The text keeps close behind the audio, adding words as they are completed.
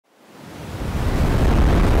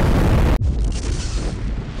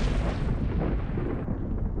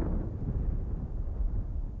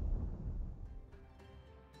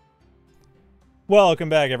Welcome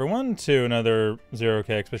back, everyone, to another 0K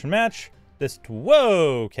exhibition match.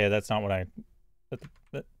 Whoa! Okay, that's not what I...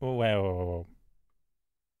 Whoa.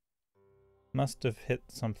 Must have hit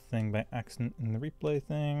something by accident in the replay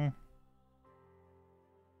thing.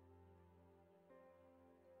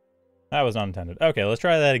 That was not intended. Okay, let's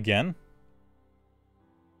try that again.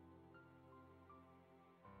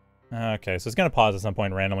 Okay, so it's going to pause at some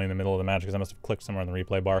point randomly in the middle of the match because I must have clicked somewhere in the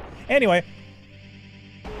replay bar. Anyway,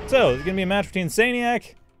 so it's going to be a match between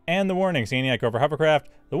psaniac and TheWarning. Psaniac over Hovercraft.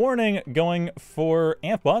 TheWarning going for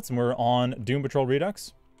Amphbots, and we're on Dune Patrol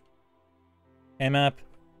Redux. A map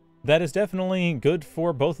that is definitely good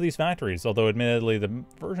for both of these factories, although admittedly the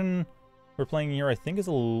version we're playing here I think is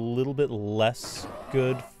a little bit less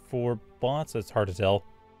good for bots. It's hard to tell.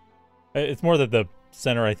 It's more that the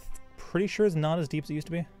center I'm pretty sure is not as deep as it used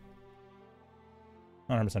to be.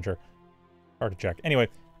 Not 100% sure. Hard to check. Anyway,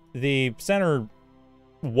 the center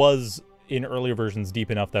was in earlier versions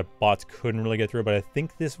deep enough that bots couldn't really get through, but I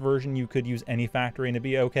think this version you could use any factory and it'd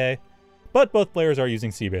be okay. But both players are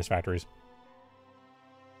using sea-based factories.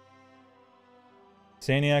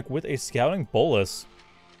 Psaniac with a scouting bolus.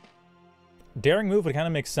 Daring move would kind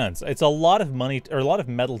of make sense. It's a lot of money, or a lot of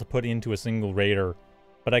metal to put into a single raider,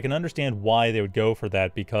 but I can understand why they would go for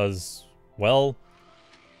that because, well,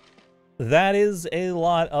 that is a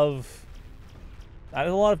lot of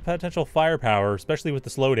potential firepower, especially with the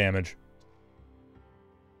slow damage.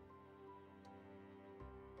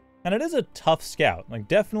 And it is a tough scout. Like,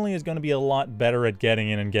 definitely is going to be a lot better at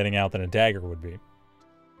getting in and getting out than a dagger would be.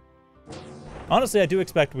 Honestly, I do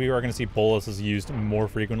expect we are going to see boluses used more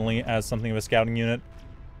frequently as something of a scouting unit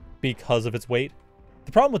because of its weight.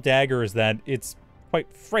 The problem with dagger is that it's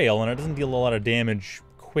quite frail and it doesn't deal a lot of damage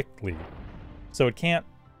quickly. So it can't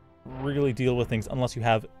really deal with things unless you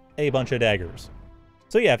have a bunch of daggers.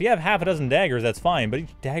 So yeah, if you have half a dozen daggers, that's fine, but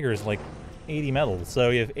each dagger is like 80 metal.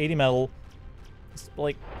 So you have 80 metal,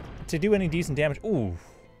 like, to do any decent damage, ooh.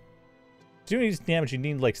 To do any decent damage, you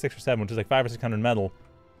need like 6 or 7, which is like 500 or 600 metal.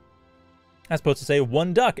 That's supposed to say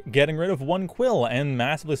one duck, getting rid of one quill, and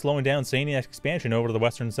massively slowing down psaniac's expansion over to the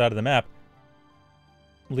western side of the map,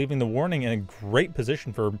 leaving TheWarning in a great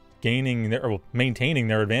position for gaining their, or maintaining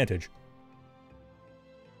their advantage.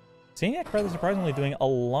 psaniac, rather surprisingly, doing a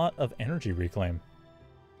lot of energy reclaim.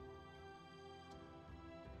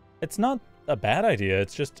 It's not a bad idea,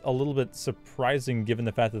 it's just a little bit surprising given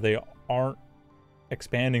the fact that they aren't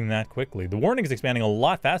expanding that quickly. TheWarning is expanding a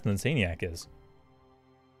lot faster than psaniac is.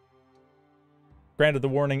 Granted,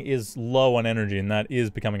 TheWarning is low on energy, and that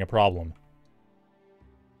is becoming a problem.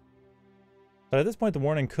 But at this point,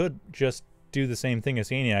 TheWarning could just do the same thing as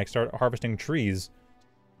psaniac, start harvesting trees.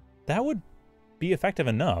 That would be effective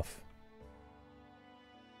enough.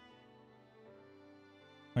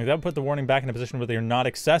 Like, that would put TheWarning back in a position where they're not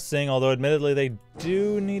accessing, although admittedly they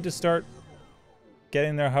do need to start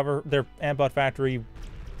getting their Amphbot factory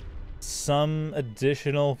some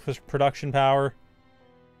additional production power.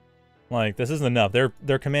 Like, this isn't enough.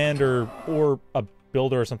 Their commander or a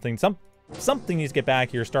builder or something, something needs to get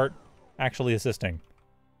back here, start actually assisting.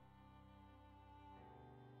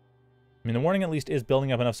 I mean, TheWarning at least is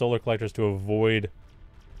building up enough solar collectors to avoid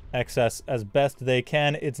excess as best they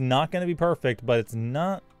can. It's not going to be perfect, but it's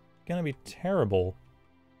not going to be terrible.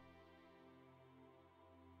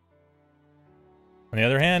 On the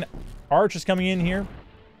other hand, Archer's coming in here.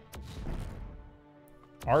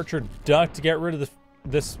 Archer ducked to get rid of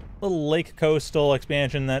this little lake coastal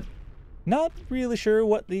expansion that not really sure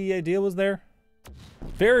what the idea was there.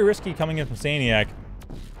 Very risky coming in from psaniac.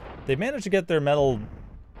 They've managed to get their metal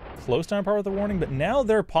close to on par with TheWarning, but now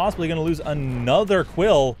they're possibly going to lose another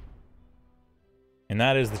quill. And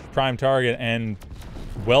that is the prime target, and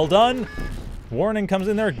well done. TheWarning comes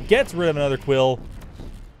in there, gets rid of another quill.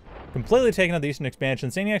 Completely taking out the eastern expansion.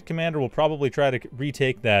 psaniac's commander will probably try to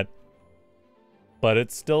retake that, but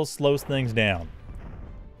it still slows things down.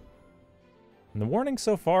 And TheWarning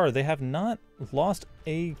so far, they have not lost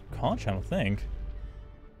a conch, I don't think.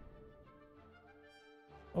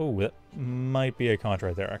 Oh, that might be a conch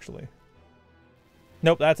right there, actually.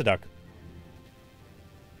 Nope, that's a duck.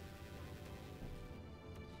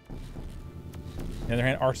 On the other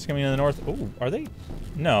hand, Arch's coming in the north. Oh, are they?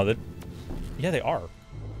 No, yeah, they are.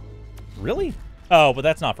 Really? Oh, but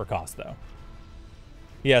that's not for cost, though.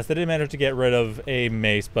 Yes, they did manage to get rid of a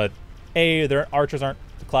mace, but A, their archers aren't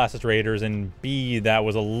the classist raiders, and B, that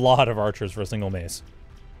was a lot of archers for a single mace.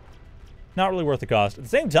 Not really worth the cost. At the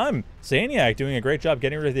same time, psaniac doing a great job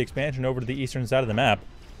getting rid of the expansion over to the eastern side of the map.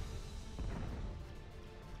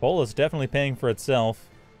 Bolus definitely paying for itself,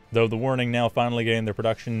 though TheWarning now finally getting their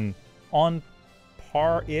production on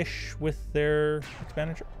par-ish with their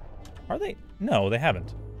expenditure. Are they? No, they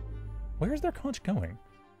haven't. Where's their conch going?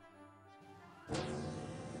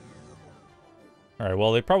 Alright,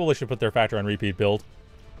 well, they probably should put their factory on repeat build.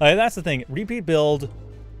 That's the thing. Repeat build...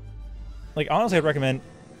 Like, honestly, I'd recommend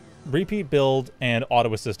repeat build and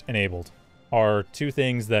auto assist enabled are two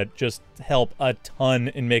things that just help a ton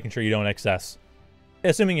in making sure you don't excess.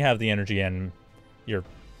 Assuming you have the energy and you're,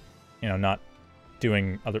 you know, not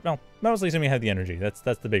doing other... Well, mostly assuming you have the energy. That's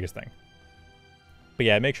the biggest thing. But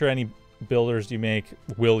yeah, make sure any builders you make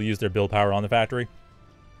will use their build power on the factory.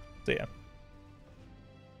 So yeah.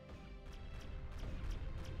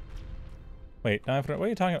 Wait, what are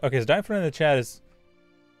you talking about? Okay, so Dyphron in the chat is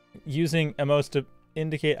using emotes to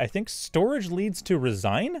indicate, I think storage leads to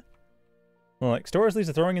resign? Well, like, storage leads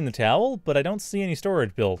to throwing in the towel, but I don't see any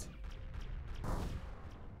storage built.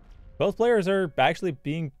 Both players are actually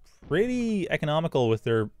being pretty economical with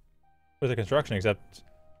their construction, except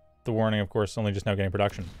TheWarning, of course, only just now getting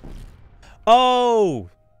production.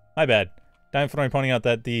 Oh! My bad. Dyphron pointing out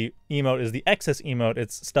that the emote is the excess emote.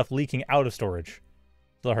 It's stuff leaking out of storage.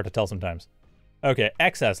 It's a little hard to tell sometimes. Okay,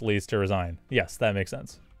 excess leads to resign. Yes, that makes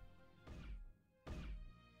sense.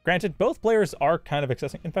 Granted, both players are kind of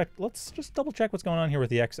excessing. In fact, let's just double check what's going on here with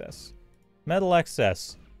the excess. Metal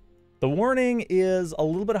excess. TheWarning is a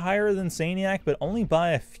little bit higher than psaniac, but only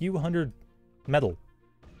by a few hundred metal.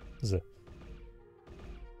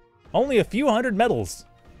 Only a few hundred metals.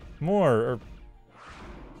 More, or...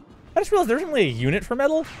 I just realized there's only a unit for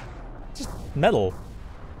metal. Just metal.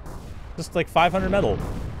 Just like 500 metal.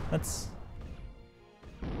 That's...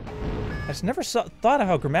 I just never thought of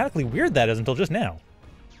how grammatically weird that is until just now.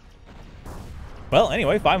 Well,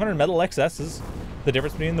 anyway, 500 metal excess is the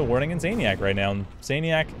difference between TheWarning and psaniac right now. And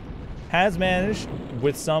psaniac has managed,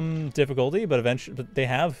 with some difficulty, but eventually they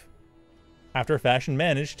have, after a fashion,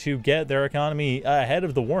 managed to get their economy ahead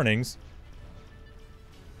of TheWarning's.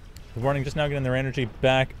 TheWarning just now getting their energy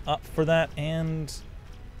back up for that, and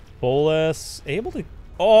Bolus able to...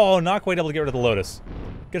 Oh, not quite able to get rid of the Lotus.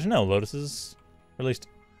 Good to know, Lotus is... Or at least...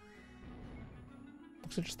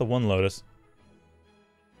 Looks like just the one Lotus.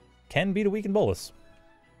 Can beat a weakened Bolus.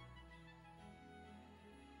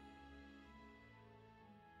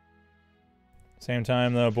 Same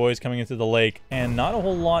time, though, boys coming into the lake, and not a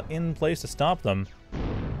whole lot in place to stop them. I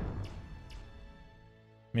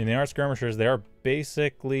mean, they are skirmishers. They are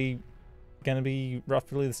basically going to be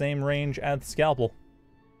roughly the same range as the Scalpel.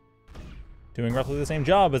 Doing roughly the same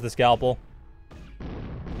job as the Scalpel.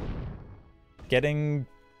 Getting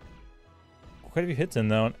quite a few hits in,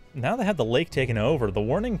 though. Now they have the lake taken over.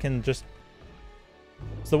 TheWarning can just...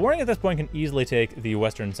 So TheWarning at this point can easily take the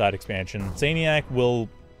western side expansion. psaniac will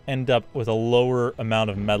end up with a lower amount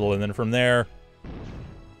of metal, and then from there,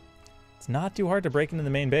 it's not too hard to break into the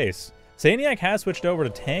main base. psaniac has switched over to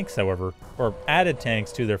tanks, however, or added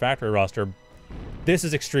tanks to their factory roster. This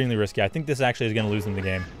is extremely risky. I think this actually is going to lose them the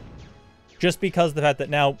game. Just because of the fact that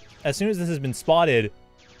now, as soon as this has been spotted,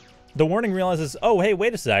 TheWarning realizes, oh, hey,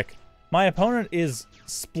 wait a sec. My opponent is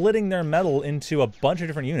splitting their metal into a bunch of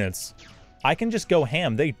different units. I can just go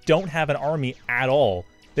ham. They don't have an army at all.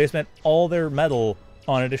 They spent all their metal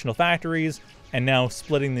on additional factories, and now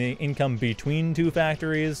splitting the income between two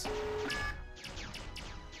factories.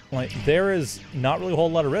 Like, there is not really a whole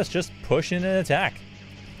lot of risk, just push in and attack.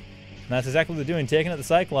 And that's exactly what they're doing, taking out the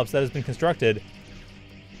Cyclops that has been constructed.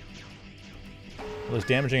 Well, it's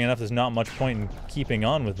damaging enough, there's not much point in keeping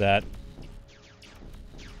on with that.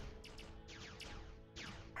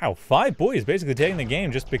 Wow, 5 boys basically taking the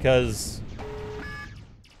game just because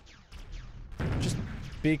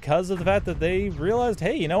of the fact that they realized,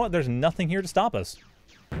 hey, you know what, there's nothing here to stop us.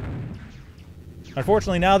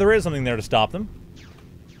 Unfortunately, now there is something there to stop them.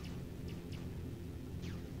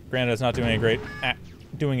 Granted, it's not doing a great at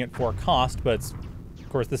doing it for cost, but of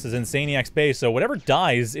course this is in psaniac's base, so whatever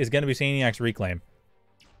dies is going to be psaniac's reclaim.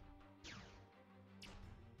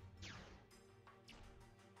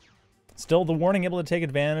 Still, TheWarning able to take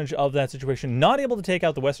advantage of that situation. Not able to take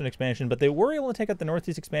out the western expansion, but they were able to take out the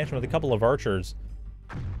northeast expansion with a couple of archers.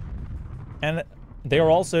 And they are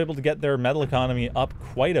also able to get their metal economy up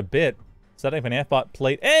quite a bit. Setting up an Amphbot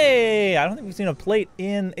plate. Hey! I don't think we've seen a plate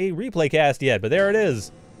in a replay cast yet, but there it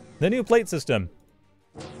is. The new plate system.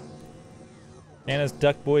 Anna's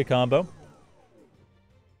Duck Boy combo.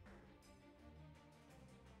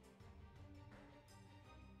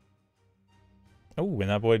 Oh, and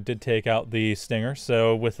that boy did take out the Stinger.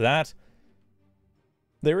 So with that,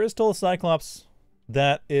 there is still a Cyclops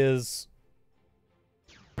that is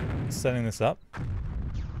setting this up.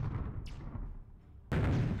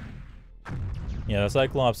 Yeah, the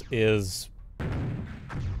Cyclops is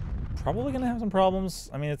probably going to have some problems.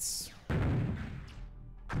 I mean, it's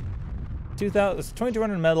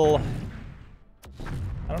 2200 metal.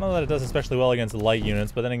 I don't know that it does especially well against light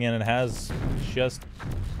units, but then again, it has just...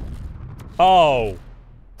 Oh!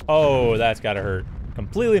 Oh, that's gotta hurt.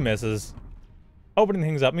 Completely misses. Opening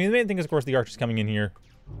things up. I mean, the main thing is, of course, the archers coming in here.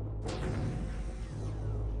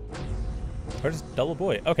 Or just double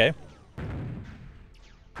boy. Okay.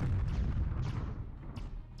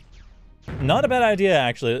 Not a bad idea,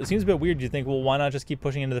 actually. It seems a bit weird. You think, well, why not just keep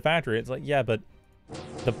pushing into the factory? It's like, yeah, but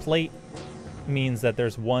the plate means that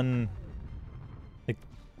there's one... Like,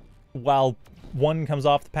 while one comes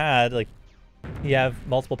off the pad, like, you have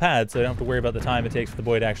multiple pads, so you don't have to worry about the time it takes for the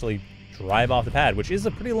boy to actually drive off the pad, which is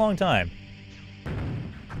a pretty long time.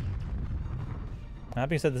 That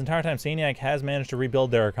being said, this entire time, psaniac has managed to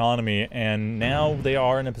rebuild their economy, and now they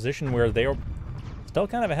are in a position where they are still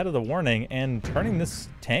kind of ahead of the warning, and turning this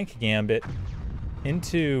tank gambit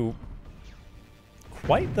into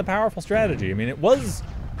quite the powerful strategy. I mean, it was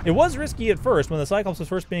risky at first when the Cyclops was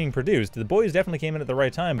first being produced. The boys definitely came in at the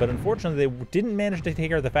right time, but unfortunately they didn't manage to take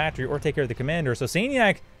care of the factory or take care of the commander. So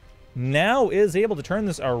psaniac now is able to turn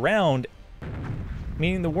this around,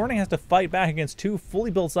 meaning the warning has to fight back against two fully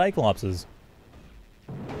built Cyclopses.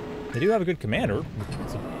 They do have a good commander.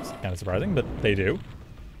 It's kind of surprising, but they do.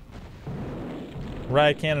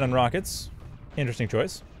 Riot cannon and rockets. Interesting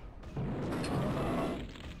choice.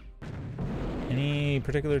 Any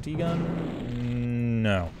particular T-gun?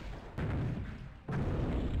 No.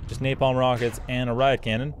 Just napalm rockets and a riot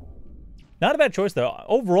cannon. Not a bad choice, though.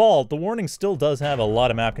 Overall, the warning still does have a lot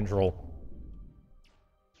of map control.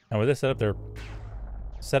 Now with this setup, they're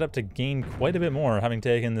set up to gain quite a bit more, having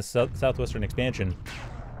taken the southwestern expansion.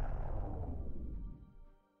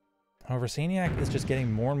 However, psaniac is just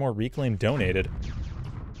getting more and more reclaim donated.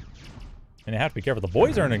 And you have to be careful. The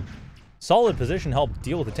boys are in a solid position to help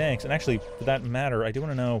deal with the tanks. And actually, for that matter, I do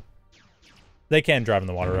want to know... They can drive in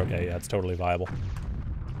the water. Okay, yeah, it's totally viable.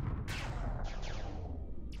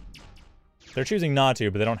 They're choosing not to,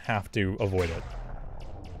 but they don't have to avoid it.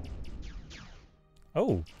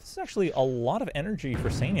 Oh, this is actually a lot of energy for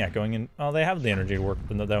psaniac going in. Oh, they have the energy to work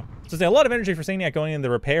with, though. So they have a lot of energy for psaniac going in the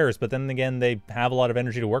repairs, but then again, they have a lot of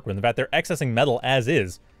energy to work with. In fact, they're accessing metal as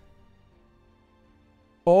is.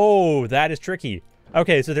 Oh, that is tricky.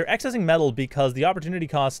 Okay, so they're accessing metal because the opportunity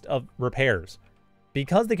cost of repairs.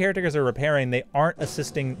 Because the caretakers are repairing, they aren't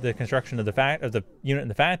assisting the construction of the unit in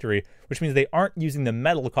the factory, which means they aren't using the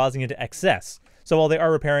metal, causing it to excess. So while they are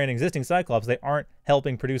repairing an existing Cyclops, they aren't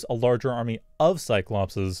helping produce a larger army of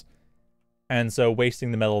Cyclopses, and so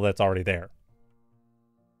wasting the metal that's already there.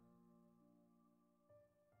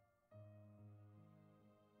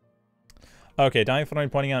 Okay, Dying Flying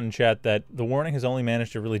pointing out in chat that the warning has only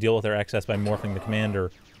managed to really deal with their excess by morphing the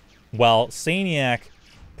commander, while psaniac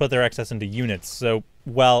put their excess into units. So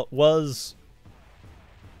while it was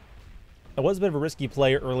a bit of a risky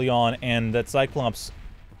play early on, and that Cyclops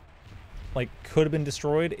like could have been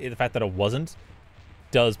destroyed, the fact that it wasn't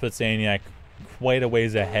does put psaniac quite a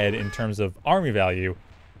ways ahead in terms of army value.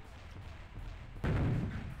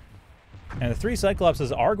 And the three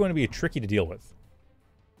Cyclopses are going to be tricky to deal with.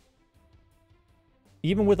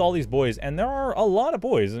 Even with all these boys, and there are a lot of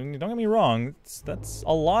boys, and don't get me wrong, that's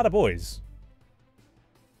a lot of boys.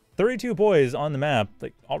 32 boys on the map.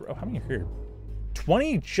 Like, how many are here?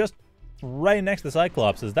 20 just right next to the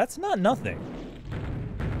Cyclopses. That's not nothing.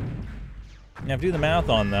 Now, if you do the math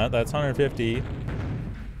on that, that's 150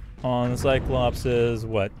 on the Cyclopses,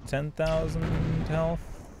 what, 10,000 health?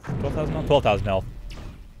 12,000 health? 12,000 health.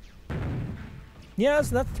 Yeah,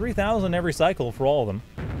 so that's 3,000 every cycle for all of them.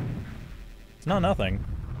 It's not nothing.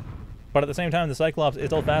 But at the same time, the Cyclops is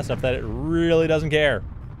still fast enough that it really doesn't care.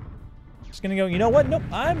 Just gonna go, you know what? Nope,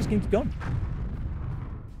 I'm just gonna keep going.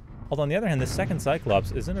 Although on the other hand, the second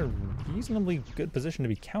Cyclops is in a reasonably good position to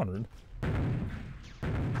be countered.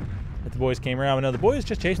 If the boys came around, but no, the boys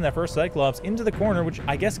just chasing that first Cyclops into the corner, which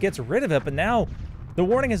I guess gets rid of it, but now the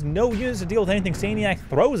warning has no units to deal with anything psaniac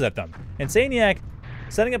throws at them. And psaniac,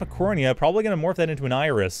 setting up a cornea, probably gonna morph that into an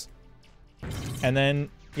iris. And then,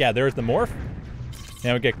 yeah, there's the morph.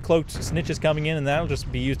 Now we get cloaked snitches coming in, and that'll just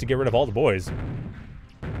be used to get rid of all the boys.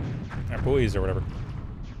 Or boys, or whatever.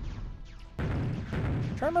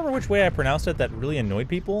 I'm trying to remember which way I pronounced it that really annoyed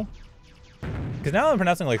people. Because now I'm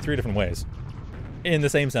pronouncing like 3 different ways. In the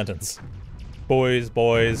same sentence. Boys,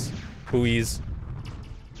 boys, buoys.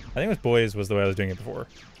 I think it was boys was the way I was doing it before.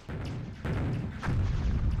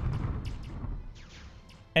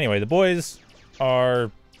 Anyway, the boys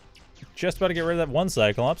are just about to get rid of that one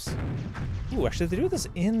Cyclops. Ooh, actually, if they do this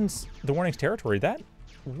in the warning's territory, that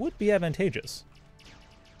would be advantageous.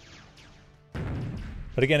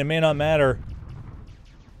 But again, it may not matter.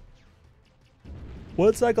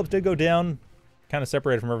 One Cyclops did go down, kind of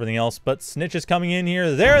separated from everything else, but Snitches coming in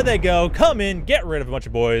here. There they go. Come in, get rid of a bunch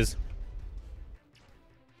of boys.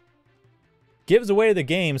 Gives away the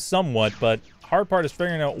game somewhat, but hard part is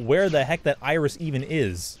figuring out where the heck that Iris even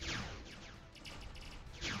is.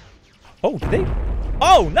 Oh, did they?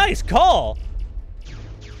 Oh, nice call!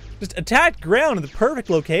 Just attacked ground in the perfect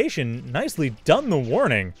location. Nicely done, the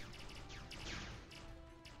warning.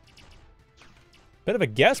 Bit of a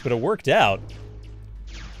guess, but it worked out.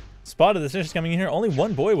 Spotted the Snitches coming in here. Only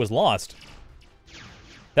one boy was lost.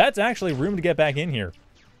 That's actually room to get back in here.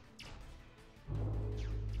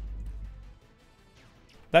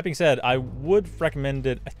 That being said, I would recommend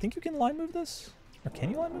it. I think you can line move this? Or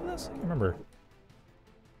can you line move this? I can't remember.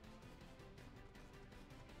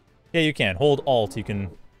 Yeah, you can. Hold Alt, you can...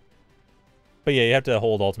 But yeah, you have to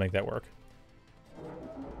hold Alt to make that work.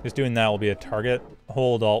 Just doing that will be a target.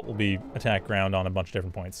 Hold Alt will be attack ground on a bunch of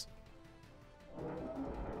different points.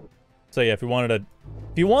 So yeah, if you want to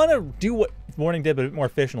do what Warning did, but a bit more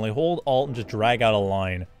efficiently, hold Alt and just drag out a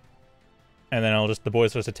line. And then the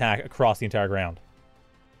boys just attack across the entire ground.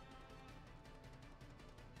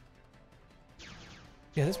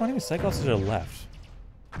 Yeah, there's one even Cyclops to the left.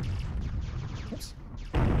 Oops.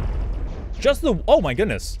 Just the... Oh my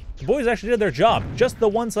goodness. The boys actually did their job. Just the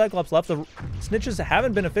one Cyclops left. The Snitches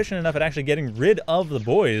haven't been efficient enough at actually getting rid of the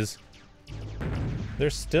boys.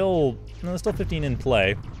 There's still 15 in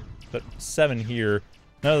play, but 7 here.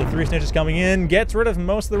 Another 3 Snitches coming in. Gets rid of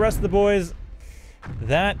most of the rest of the boys.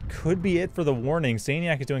 That could be it for the Warning.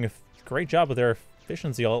 Psaniac is doing a great job with their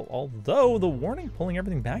efficiency, although the Warning pulling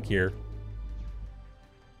everything back here.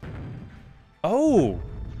 Oh!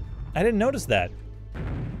 I didn't notice that.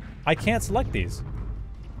 I can't select these.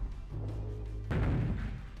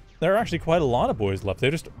 There are actually quite a lot of boys left.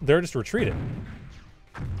 They're just retreated.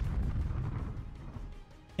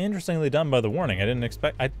 Interestingly done by the Warning.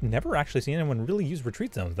 I'd never actually seen anyone really use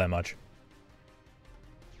retreat zones that much.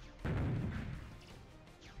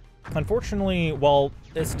 Unfortunately, while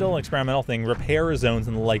it's still an experimental thing, repair zones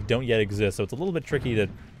and the like don't yet exist, so it's a little bit tricky to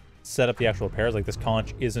set up the actual repairs. Like, this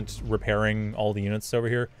conch isn't repairing all the units over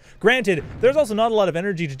here. Granted, there's also not a lot of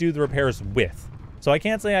energy to do the repairs with, so I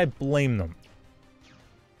can't say I blame them.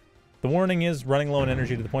 The Warning is running low on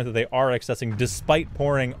energy to the point that they are accessing, despite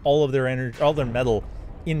pouring all of their energy, all their metal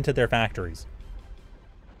into their factories.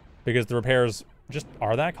 Because the repairs just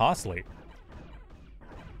are that costly.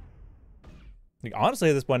 Like, honestly,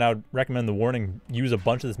 at this point, I would recommend the Warning use a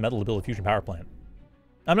bunch of this metal to build a fusion power plant.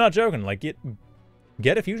 I'm not joking. Like,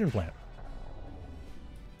 get a fusion plant.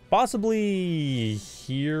 Possibly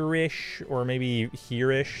here-ish, or maybe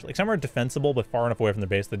here-ish. Like, somewhere defensible, but far enough away from the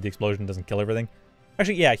base that the explosion doesn't kill everything.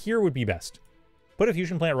 Actually, yeah, here would be best. Put a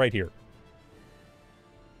fusion plant right here.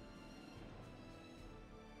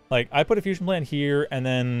 Like, I put a fusion plant here, and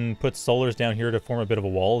then put solars down here to form a bit of a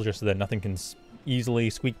wall, just so that nothing can easily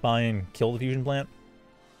squeak by and kill the fusion plant.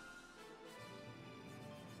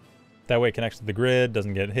 That way it connects to the grid,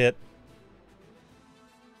 doesn't get hit.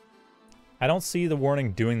 I don't see the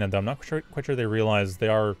Warning doing that, though. I'm not quite sure they realize they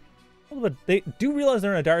are... But they do realize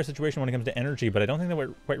they're in a dire situation when it comes to energy, but I don't think they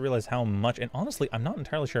quite realize how much. And honestly, I'm not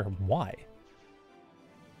entirely sure why.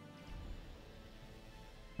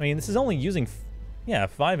 I mean, this is only using,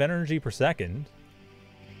 5 energy per second.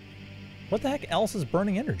 What the heck else is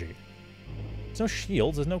burning energy? There's no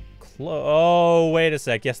shields, there's no Oh, wait a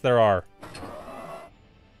sec. Yes, there are.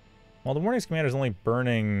 Well, the Warning's commander is only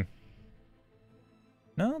burning...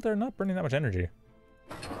 No, they're not burning that much energy.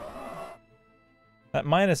 That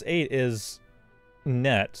 -8 is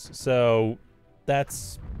net, so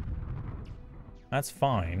that's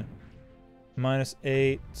fine.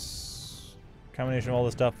 -8, combination of all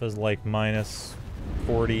this stuff is like -40,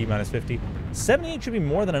 -50. 78 should be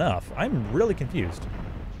more than enough. I'm really confused.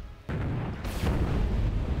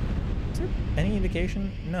 Is there any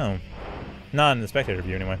indication? No. Not in the spectator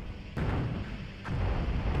view, anyway.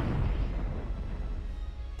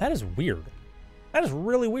 That is weird. That is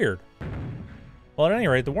really weird. Well, at any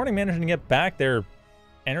rate, the Warning managed to get back their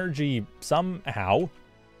energy somehow.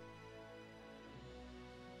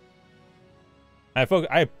 I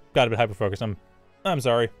got a bit hyper-focused. I'm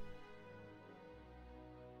sorry.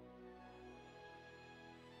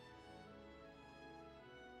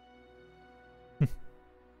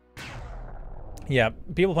 Yeah,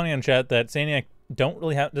 people pointing in chat that Psaniac doesn't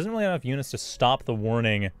really have enough units to stop the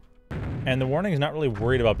Warning, and the Warning is not really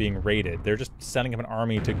worried about being raided. They're just setting up an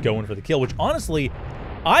army to go in for the kill, which honestly,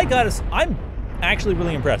 I'm actually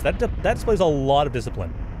really impressed. That displays a lot of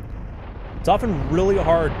discipline. It's often really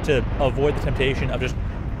hard to avoid the temptation of just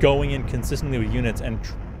going in consistently with units and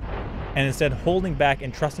and instead holding back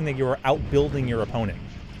and trusting that you're outbuilding your opponent.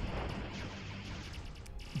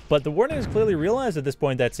 But the Warning has clearly realized at this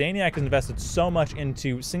point that psaniac has invested so much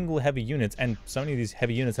into single heavy units, and so many of these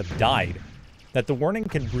heavy units have died, that the Warning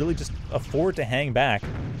can really just afford to hang back,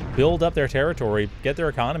 build up their territory, get their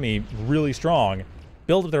economy really strong,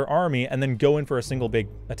 build up their army, and then go in for a single big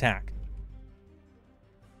attack.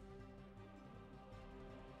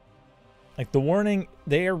 Like, the Warning,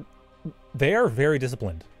 they are very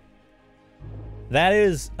disciplined. That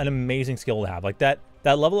is an amazing skill to have. Like, that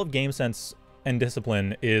level of game sense and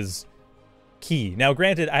discipline is key. Now,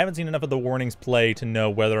 granted, I haven't seen enough of the Warnings play to know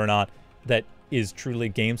whether or not that is truly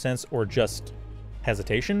game sense or just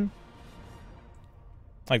hesitation.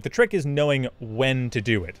 Like, the trick is knowing when to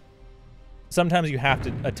do it. Sometimes you have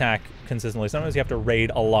to attack consistently. Sometimes you have to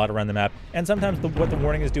raid a lot around the map. And sometimes what the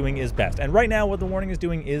Warning is doing is best. And right now, what the Warning is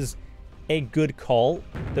doing is a good call.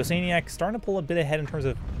 Though psaniac's starting to pull a bit ahead in terms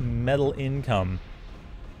of metal income.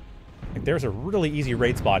 Like, there's a really easy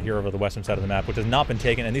raid spot here over the western side of the map, which has not been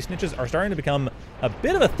taken. And these snitches are starting to become a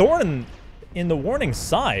bit of a thorn in the Warning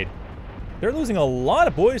side. They're losing a lot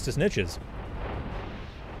of boys to snitches.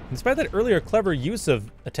 Despite that earlier clever use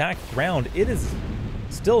of attack round, it is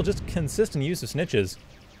still just consistent use of snitches.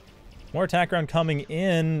 More attack round coming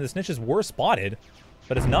in. The snitches were spotted,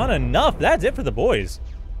 but it's not enough. That's it for the boys.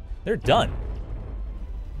 They're done.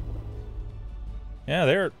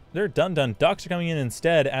 Yeah, they're done. Ducks are coming in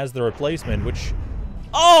instead as the replacement, which...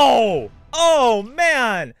 Oh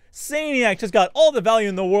man! psaniac just got all the value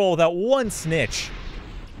in the world without one snitch.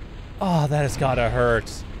 Oh, that has gotta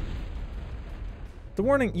hurt. The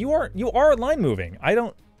Warning, you are line moving. I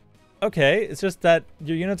don't... Okay, it's just that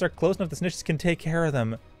your units are close enough the snitches can take care of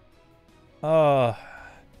them.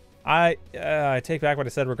 I take back what I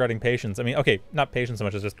said regarding patience. I mean, okay, not patience so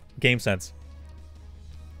much as just game sense.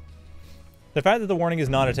 The fact that the Warning is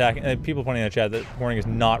not attacking, people pointing in the chat that Warning is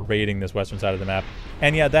not raiding this western side of the map.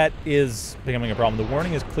 And yeah, that is becoming a problem. The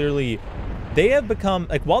Warning is clearly, they have become,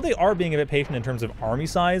 like, while they are being a bit patient in terms of army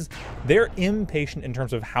size, they're impatient in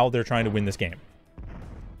terms of how they're trying to win this game.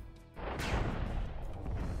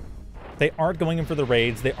 They aren't going in for the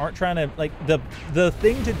raids. They aren't trying to, like, the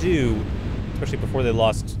thing to do, especially before they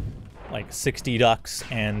lost, like, 60 ducks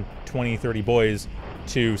and 20, 30 boys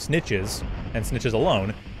to snitches, and snitches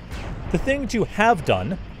alone. The thing to have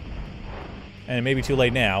done, and it may be too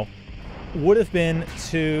late now, would have been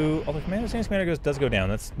to... Although Commander does go down,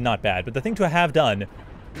 that's not bad. But the thing to have done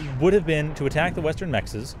would have been to attack the western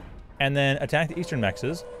mexes, and then attack the eastern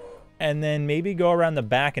mexes, and then maybe go around the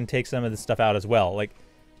back and take some of this stuff out as well. Like,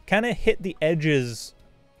 kind of hit the edges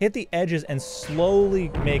and slowly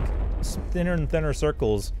make thinner and thinner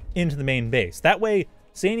circles into the main base. That way,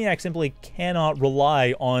 psaniac simply cannot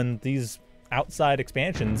rely on these outside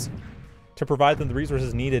expansions to provide them the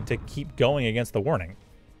resources needed to keep going against the Warning.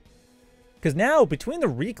 Because now, between the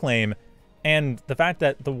reclaim and the fact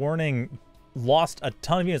that the Warning lost a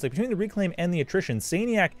ton of units, like between the reclaim and the attrition,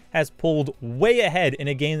 psaniac has pulled way ahead in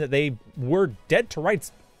a game that they were dead to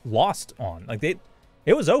rights lost on. Like, it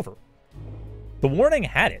was over. The Warning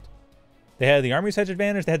had it. They had the army size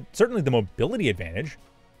advantage. They had certainly the mobility advantage.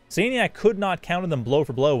 psaniac could not counter them blow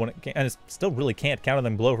for blow, and it still really can't counter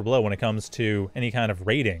them blow for blow when it comes to any kind of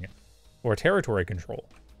raiding or territory control.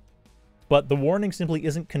 But the Warning simply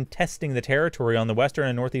isn't contesting the territory on the western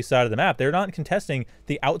and northeast side of the map. They're not contesting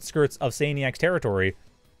the outskirts of psaniac's territory,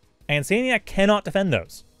 and psaniac cannot defend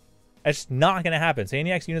those. That's just not going to happen.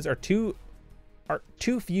 psaniac's units are too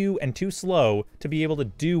few and too slow to be able to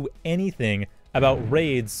do anything about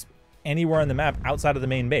raids anywhere on the map outside of the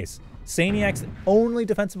main base. psaniac's only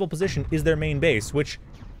defensible position is their main base, which,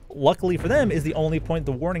 luckily for them, is the only point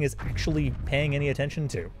the Warning is actually paying any attention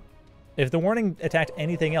to. If the Warning attacked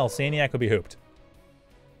anything else, psaniac would be hooped.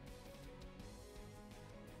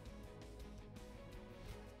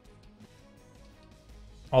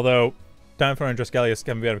 Although, Timethorn and Druskellius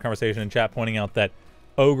have a bit of a conversation in chat pointing out that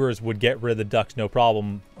ogres would get rid of the ducks no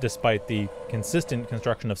problem, despite the consistent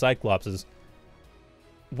construction of cyclopses,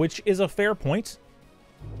 which is a fair point.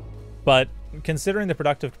 But considering the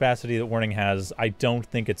productive capacity that Warning has, I don't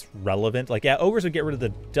think it's relevant. Like, yeah, ogres would get rid of the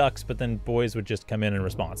ducks, but then boys would just come in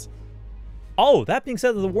response. Oh, that being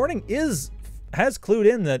said, the Warning has clued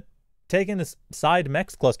in that taking this side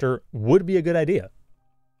mechs cluster would be a good idea.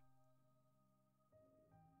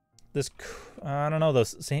 This, I don't know,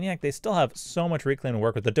 those psaniac, they still have so much reclaim to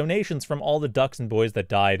work with. The donations from all the ducks and boys that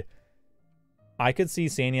died, I could see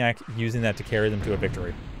psaniac using that to carry them to a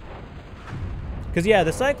victory. Because, yeah,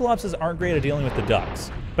 the cyclopses aren't great at dealing with the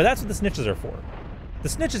ducks, but that's what the snitches are for. The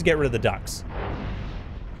snitches get rid of the ducks.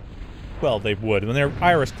 Well, they would. When they're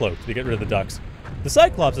iris cloaked, they get rid of the ducks. The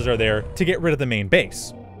Cyclopses are there to get rid of the main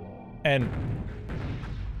base. And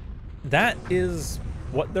that is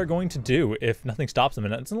what they're going to do if nothing stops them.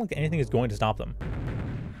 And it doesn't look like anything is going to stop them.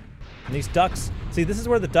 And these ducks, see, this is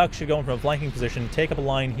where the ducks should go in from a flanking position, take up a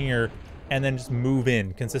line here, and then just move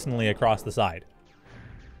in consistently across the side.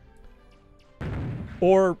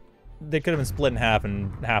 Or they could have been split in half,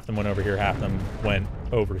 and half them went over here, half them went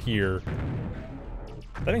over here.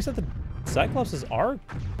 That being said, the Cyclopses are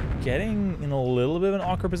getting in a little bit of an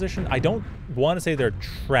awkward position. I don't want to say they're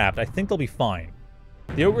trapped. I think they'll be fine.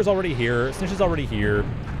 The Ogre's already here. Snitch is already here.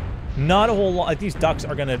 Not a whole lot. Like, these ducks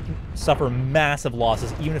are going to suffer massive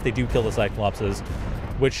losses, even if they do kill the Cyclopses,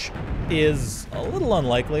 which is a little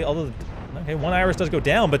unlikely. Although, okay, one Iris does go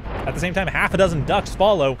down, but at the same time, half a dozen ducks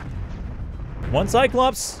follow. One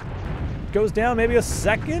Cyclops goes down, maybe a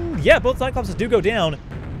second. Yeah, both Cyclopses do go down.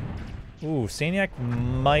 Ooh, psaniac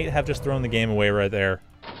might have just thrown the game away right there.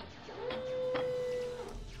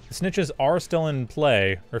 The snitches are still in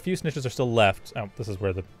play, or a few snitches are still left. Oh, this is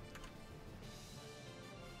where the...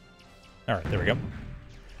 Alright, there we go.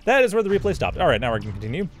 That is where the replay stopped. Alright, now we're going to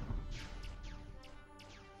continue.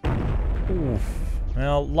 Oof.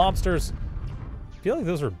 Well, lobsters... I feel like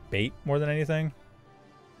those were bait more than anything.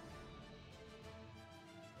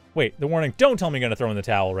 Wait, the warning. Don't tell me you're going to throw in the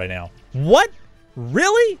towel right now. What?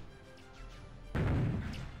 Really?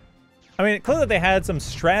 I mean, clearly they had some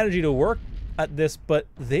strategy to work at this, but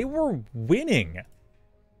they were winning.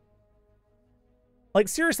 Like,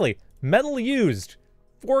 seriously, metal used,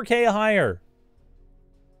 4K higher.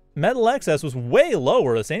 Metal excess was way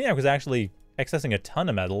lower. The psaniac was actually accessing a ton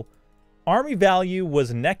of metal. Army value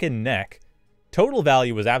was neck and neck. Total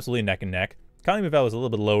value was absolutely neck and neck. Economy value was a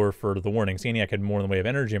little bit lower for the warning. psaniac had more in the way of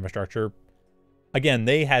energy infrastructure. Again,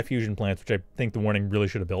 they had fusion plants, which I think the warning really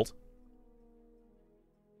should have built.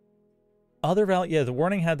 Other value, yeah, the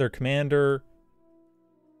warning had their commander.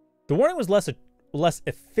 The warning was less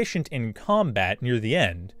efficient in combat near the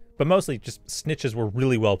end, but mostly just snitches were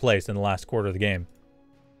really well placed in the last quarter of the game.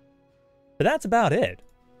 But that's about it.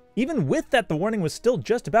 Even with that, the warning was still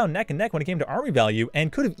just about neck and neck when it came to army value,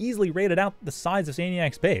 and could have easily raided out the sides of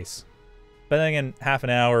psaniac's base. But then again, half an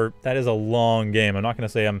hour, that is a long game. I'm not going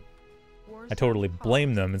to say I totally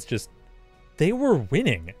blame them. It's just, they were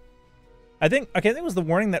winning. I think it was the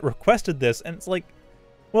warning that requested this, and it's like,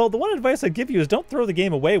 well, the one advice I'd give you is don't throw the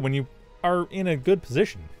game away when you are in a good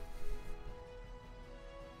position.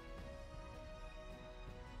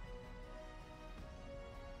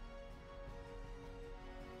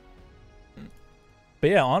 But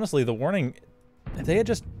yeah, honestly, the warning, if they had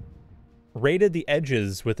just raided the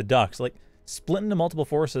edges with the ducks, like split into multiple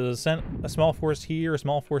forces, sent a small force here, a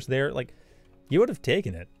small force there, like, you would have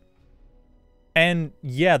taken it. And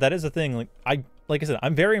yeah, that is a thing. Like I said,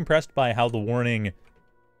 I'm very impressed by how the warning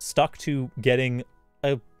stuck to getting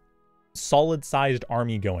a solid-sized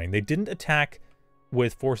army going. They didn't attack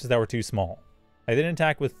with forces that were too small. They didn't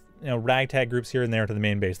attack with, you know, ragtag groups here and there to the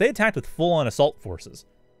main base. They attacked with full-on assault forces.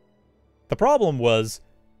 The problem was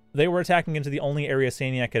they were attacking into the only area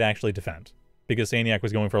psaniac could actually defend, because psaniac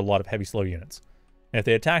was going for a lot of heavy slow units. And if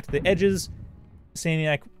they attacked the edges,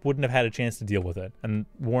 psaniac wouldn't have had a chance to deal with it, and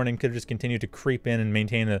warning could have just continued to creep in and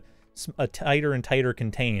maintain a tighter and tighter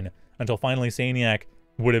contain until finally psaniac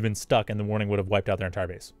would have been stuck and the warning would have wiped out their entire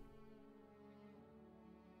base.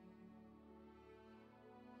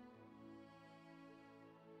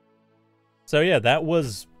 So yeah, that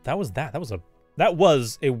was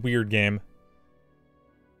a weird game.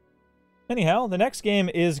 Anyhow, the next game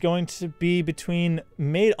is going to be between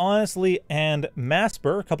Made Honestly and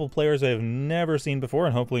Masper, a couple of players I've never seen before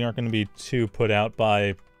and hopefully aren't going to be too put out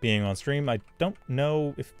by being on stream. I don't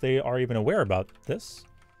know if they are even aware about this.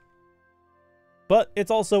 But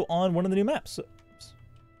it's also on one of the new maps.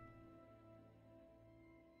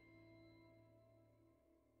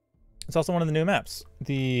 It's also one of the new maps.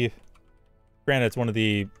 Granted, it's one of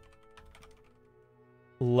the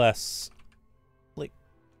less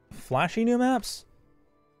flashy new maps,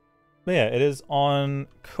 but yeah, it is on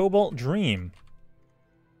Cobalt Dream,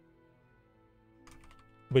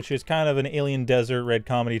 which is kind of an alien desert red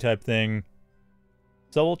comedy type thing.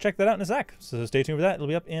 So we'll check that out in a sec. So stay tuned for that. It'll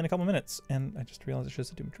be up in a couple minutes. And I just realized I should have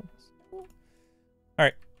said Dune Patrol. All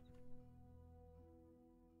right.